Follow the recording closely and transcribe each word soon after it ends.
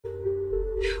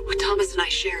Thomas and I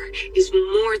share is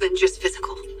more than just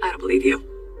physical. I don't believe you.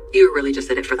 You're really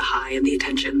just in it for the high and the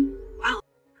attention. Well,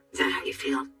 is that how you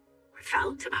feel or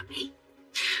felt about me?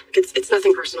 It's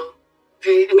nothing personal.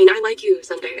 Okay? I mean, I like you,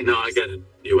 Sunday. No, I get it.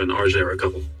 You and RJ are a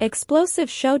couple. Explosive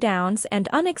showdowns and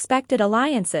unexpected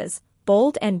alliances,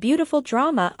 bold and beautiful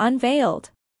drama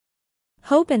unveiled.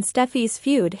 Hope and Steffy's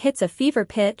feud hits a fever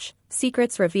pitch,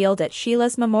 secrets revealed at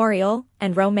Sheila's memorial,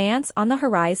 and romance on the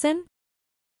horizon?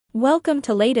 Welcome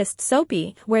to latest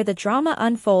Soaphi, where the drama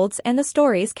unfolds and the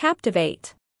stories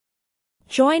captivate.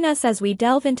 Join us as we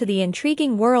delve into the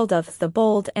intriguing world of The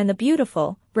Bold and the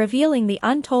Beautiful, revealing the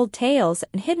untold tales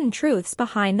and hidden truths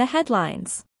behind the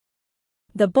headlines.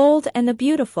 The Bold and the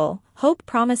Beautiful, Hope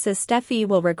promises Steffy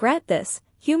will regret this,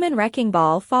 human wrecking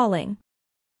ball falling.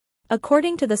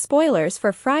 According to the spoilers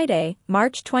for Friday,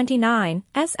 March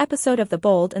 29's episode of The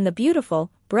Bold and the Beautiful,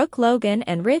 Brooke Logan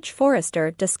and Ridge Forrester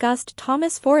discussed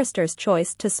Thomas Forrester's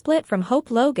choice to split from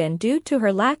Hope Logan due to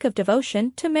her lack of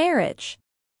devotion to marriage.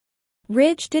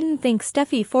 Ridge didn't think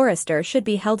Steffy Forrester should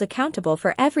be held accountable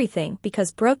for everything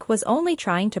because Brooke was only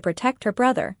trying to protect her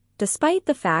brother, despite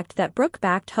the fact that Brooke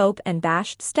backed Hope and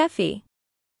bashed Steffy.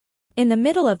 In the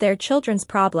middle of their children's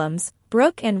problems,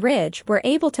 Brooke and Ridge were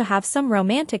able to have some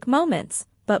romantic moments,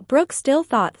 but Brooke still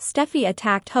thought Steffy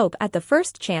attacked Hope at the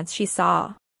first chance she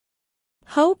saw.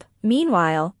 Hope,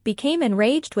 meanwhile, became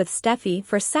enraged with Steffy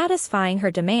for satisfying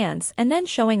her demands and then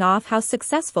showing off how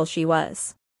successful she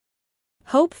was.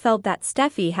 Hope felt that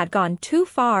Steffy had gone too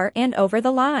far and over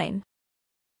the line.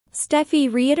 Steffy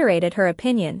reiterated her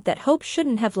opinion that Hope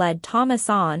shouldn't have led Thomas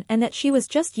on and that she was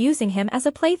just using him as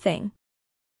a plaything.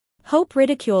 Hope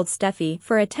ridiculed Steffy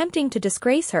for attempting to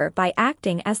disgrace her by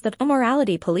acting as the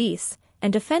immorality police,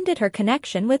 and defended her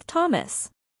connection with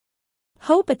Thomas.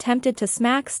 Hope attempted to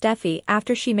smack Steffy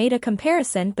after she made a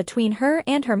comparison between her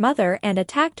and her mother and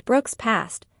attacked Brooke's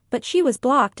past, but she was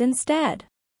blocked instead.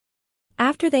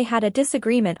 After they had a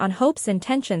disagreement on Hope's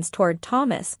intentions toward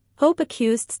Thomas, Hope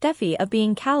accused Steffy of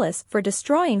being callous for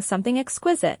destroying something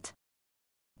exquisite.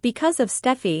 Because of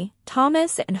Steffy,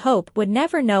 Thomas and Hope would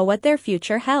never know what their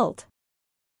future held.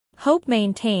 Hope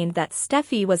maintained that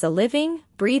Steffy was a living,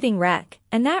 breathing wreck,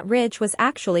 and that Ridge was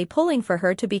actually pulling for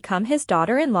her to become his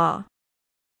daughter-in-law.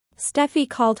 Steffy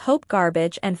called Hope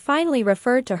garbage and finally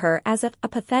referred to her as a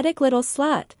pathetic little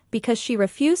slut because she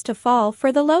refused to fall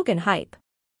for the Logan hype.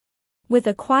 With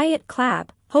a quiet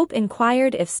clap, Hope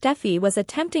inquired if Steffy was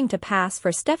attempting to pass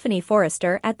for Stephanie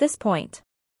Forrester at this point.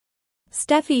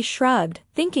 Steffy shrugged,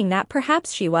 thinking that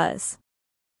perhaps she was.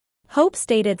 Hope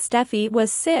stated Steffy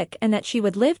was sick and that she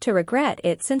would live to regret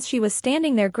it since she was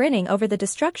standing there grinning over the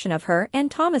destruction of her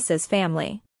and Thomas's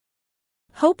family.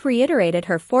 Hope reiterated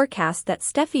her forecast that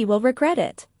Steffy will regret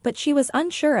it, but she was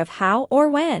unsure of how or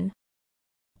when.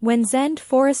 When Zend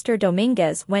Forrester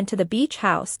Dominguez went to the beach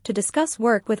house to discuss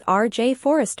work with RJ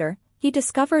Forrester, he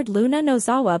discovered Luna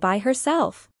Nozawa by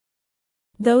herself.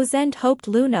 Though Zend hoped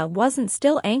Luna wasn't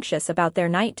still anxious about their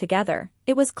night together,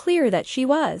 it was clear that she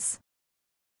was.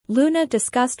 Luna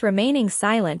discussed remaining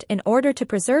silent in order to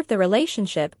preserve the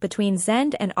relationship between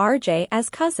Zend and RJ as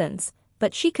cousins,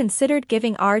 but she considered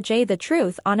giving RJ the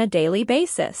truth on a daily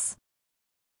basis.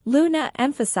 Luna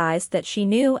emphasized that she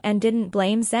knew and didn't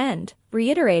blame Zend,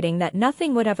 reiterating that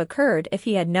nothing would have occurred if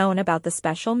he had known about the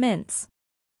special mints.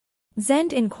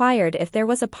 Zend inquired if there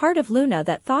was a part of Luna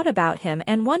that thought about him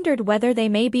and wondered whether they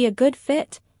may be a good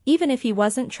fit, even if he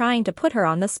wasn't trying to put her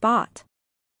on the spot.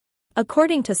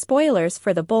 According to spoilers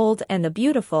for The Bold and the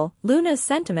Beautiful, Luna's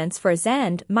sentiments for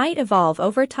Zend might evolve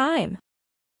over time.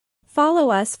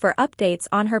 Follow us for updates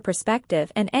on her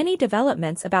perspective and any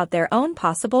developments about their own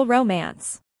possible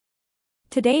romance.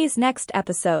 Today's next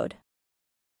episode.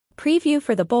 Preview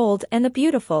for The Bold and the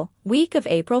Beautiful, week of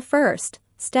April 1st.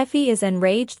 Steffy is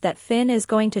enraged that Finn is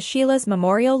going to Sheila's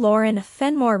memorial. Lauren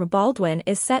Fenmore Baldwin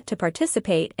is set to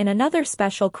participate in another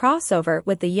special crossover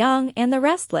with the Young and the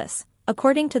Restless,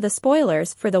 according to the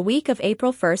spoilers for the week of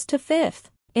April 1st to 5th,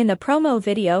 in the promo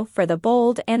video for The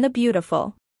Bold and the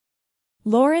Beautiful.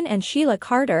 Lauren and Sheila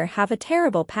Carter have a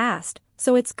terrible past,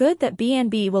 so it's good that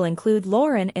B&B will include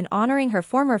Lauren in honoring her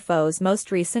former foe's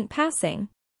most recent passing.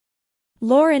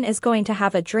 Lauren is going to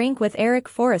have a drink with Eric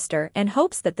Forrester and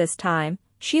hopes that this time,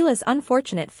 Sheila's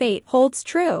unfortunate fate holds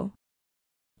true.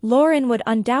 Lauren would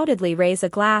undoubtedly raise a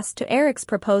glass to Eric's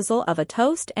proposal of a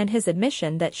toast and his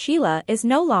admission that Sheila is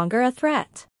no longer a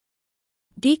threat.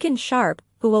 Deacon Sharp,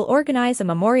 who will organize a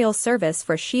memorial service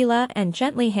for Sheila and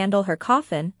gently handle her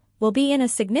coffin, will be in a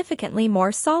significantly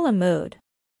more solemn mood.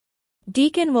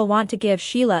 Deacon will want to give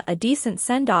Sheila a decent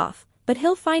send-off, but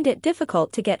he'll find it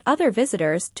difficult to get other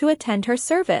visitors to attend her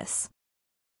service.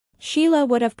 Sheila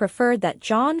would have preferred that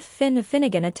John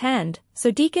Finnegan attend,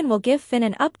 so Deacon will give Finn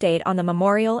an update on the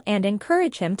memorial and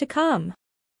encourage him to come.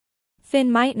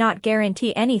 Finn might not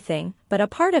guarantee anything, but a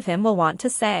part of him will want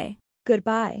to say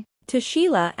goodbye to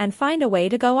Sheila and find a way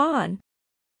to go on.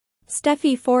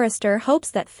 Steffy Forrester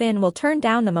hopes that Finn will turn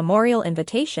down the memorial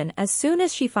invitation as soon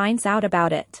as she finds out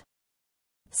about it.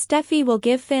 Steffy will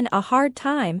give Finn a hard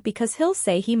time because he'll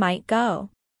say he might go.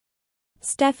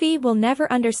 Steffy will never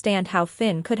understand how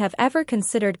Finn could have ever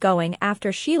considered going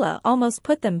after Sheila almost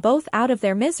put them both out of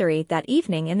their misery that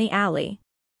evening in the alley.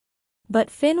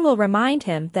 But Finn will remind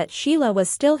him that Sheila was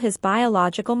still his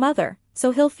biological mother,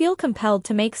 so he'll feel compelled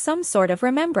to make some sort of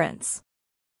remembrance.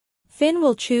 Finn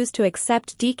will choose to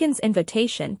accept Deacon's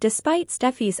invitation despite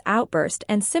Steffy's outburst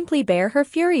and simply bear her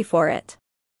fury for it.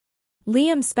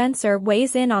 Liam Spencer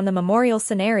weighs in on the memorial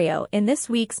scenario in this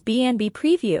week's B&B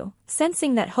preview,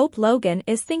 sensing that Hope Logan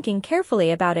is thinking carefully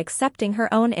about accepting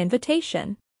her own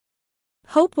invitation.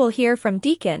 Hope will hear from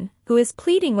Deacon, who is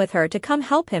pleading with her to come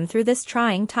help him through this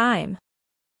trying time.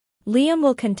 Liam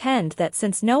will contend that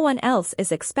since no one else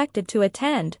is expected to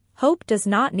attend, Hope does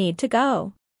not need to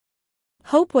go.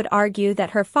 Hope would argue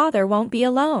that her father won't be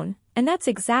alone, and that's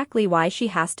exactly why she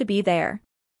has to be there.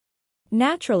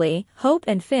 Naturally, Hope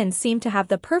and Finn seem to have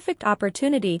the perfect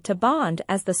opportunity to bond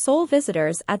as the sole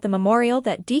visitors at the memorial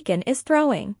that Deacon is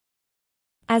throwing.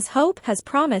 As Hope has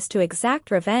promised to exact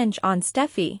revenge on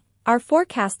Steffy, our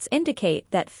forecasts indicate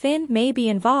that Finn may be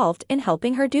involved in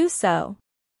helping her do so.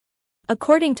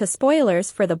 According to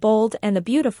spoilers for The Bold and the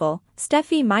Beautiful,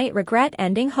 Steffy might regret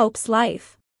ending Hope's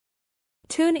life.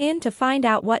 Tune in to find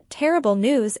out what terrible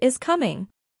news is coming.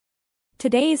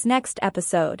 Today's next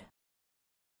episode.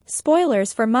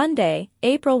 Spoilers for Monday,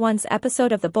 April 1's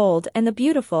episode of The Bold and the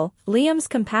Beautiful. Liam's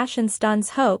compassion stuns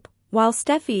Hope, while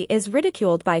Steffy is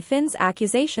ridiculed by Finn's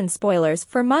accusation. Spoilers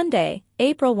for Monday,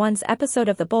 April 1's episode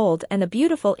of The Bold and the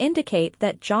Beautiful indicate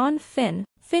that John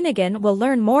Finnegan will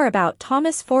learn more about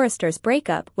Thomas Forrester's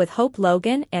breakup with Hope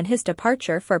Logan and his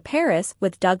departure for Paris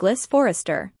with Douglas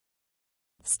Forrester.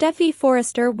 Steffy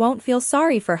Forrester won't feel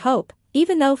sorry for Hope,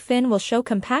 even though Finn will show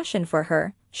compassion for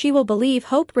her. She will believe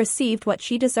Hope received what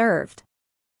she deserved.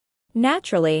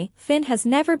 Naturally, Finn has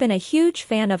never been a huge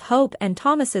fan of Hope and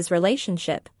Thomas's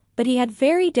relationship, but he had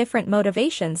very different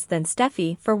motivations than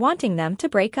Steffy for wanting them to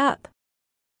break up.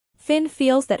 Finn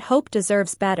feels that Hope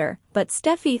deserves better, but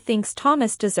Steffy thinks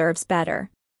Thomas deserves better.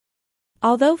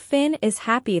 Although Finn is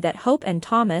happy that Hope and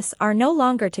Thomas are no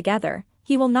longer together,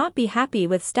 he will not be happy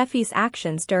with Steffy's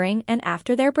actions during and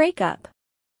after their breakup.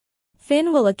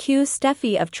 Finn will accuse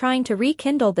Steffy of trying to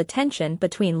rekindle the tension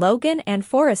between Logan and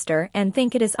Forrester and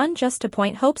think it is unjust to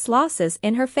point Hope's losses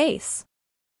in her face.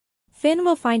 Finn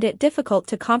will find it difficult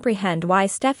to comprehend why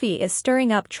Steffy is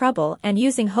stirring up trouble and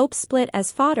using Hope's split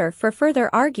as fodder for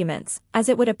further arguments, as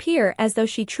it would appear as though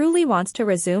she truly wants to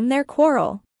resume their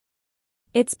quarrel.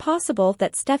 It's possible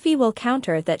that Steffy will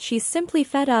counter that she's simply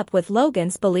fed up with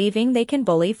Logan's believing they can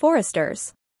bully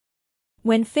Forresters.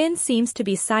 When Finn seems to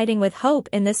be siding with Hope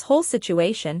in this whole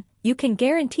situation, you can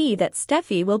guarantee that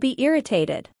Steffy will be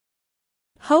irritated.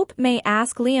 Hope may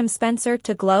ask Liam Spencer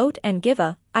to gloat and give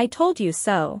a "I told you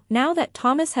so" now that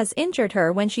Thomas has injured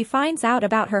her when she finds out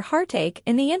about her heartache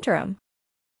in the interim.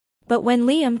 But when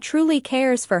Liam truly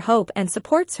cares for Hope and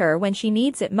supports her when she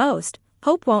needs it most,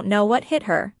 Hope won't know what hit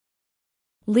her.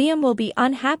 Liam will be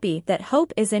unhappy that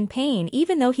Hope is in pain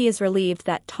even though he is relieved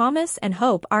that Thomas and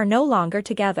Hope are no longer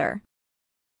together.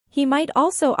 He might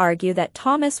also argue that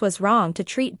Thomas was wrong to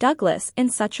treat Douglas in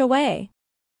such a way.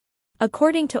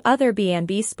 According to other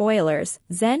B&B spoilers,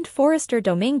 Zend Forrester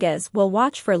Dominguez will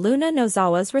watch for Luna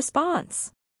Nozawa's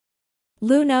response.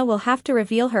 Luna will have to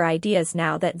reveal her ideas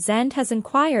now that Zend has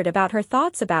inquired about her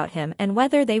thoughts about him and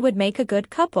whether they would make a good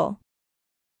couple.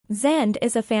 Zend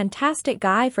is a fantastic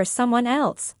guy for someone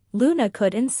else, Luna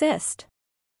could insist.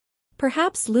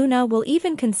 Perhaps Luna will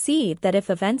even concede that if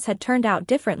events had turned out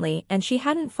differently and she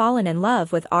hadn't fallen in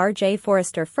love with R.J.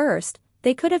 Forrester first,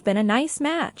 they could have been a nice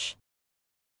match.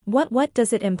 What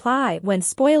does it imply when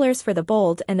spoilers for The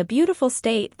Bold and the Beautiful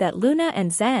state that Luna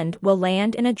and Zend will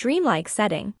land in a dreamlike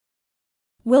setting?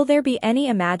 Will there be any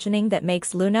imagining that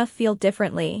makes Luna feel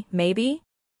differently, maybe?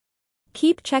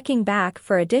 Keep checking back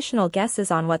for additional guesses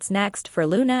on what's next for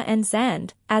Luna and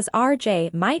Zend, as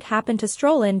RJ might happen to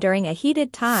stroll in during a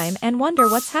heated time and wonder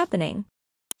what's happening.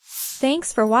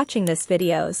 Thanks for watching this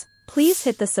videos. Please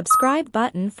hit the subscribe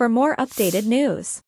button for more updated news.